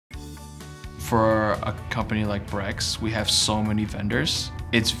For a company like Brex, we have so many vendors.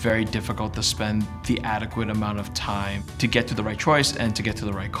 It's very difficult to spend the adequate amount of time to get to the right choice and to get to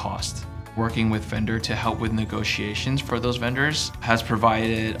the right cost. Working with Vendr to help with negotiations for those vendors has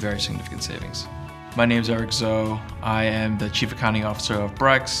provided very significant savings. My name is Erik Zhou. I am the Chief Accounting Officer of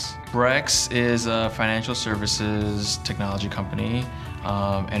Brex. Brex is a financial services technology company,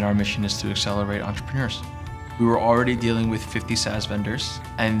 and our mission is to accelerate entrepreneurs. We were already dealing with 50 SaaS vendors,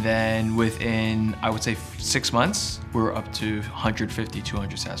 and then within, I would say, 6 months, we were up to 150,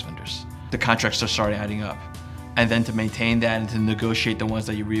 200 SaaS vendors. The contracts just started adding up. And then to maintain that and to negotiate the ones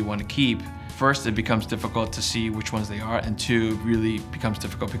that you really want to keep, first, it becomes difficult to see which ones they are, and two, it really becomes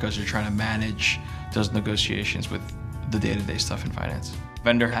difficult because you're trying to manage those negotiations with the day-to-day stuff in finance.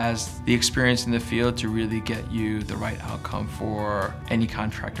 Vendr has the experience in the field to really get you the right outcome for any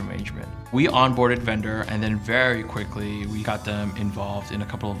contract arrangement. We onboarded Vendr, and then very quickly we got them involved in a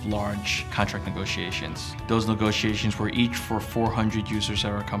couple of large contract negotiations. Those negotiations were each for 400 users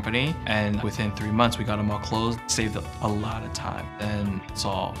at our company, and within 3 months we got them all closed, saved a lot of time, and it's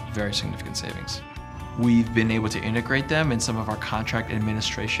all very significant savings. We've been able to integrate them in some of our contract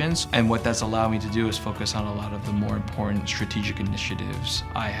administrations, and what that's allowed me to do is focus on a lot of the more important strategic initiatives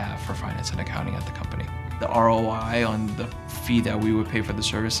I have for finance and accounting at the company. The ROI on the fee that we would pay for the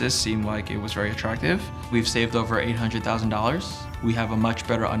services seemed like it was very attractive. We've saved over $800,000. We have a much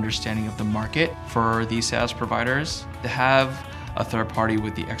better understanding of the market for these SaaS providers. To have a third party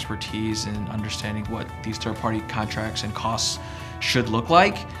with the expertise and understanding what these third party contracts and costs should look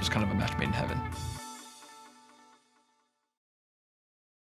like is kind of a match made in heaven.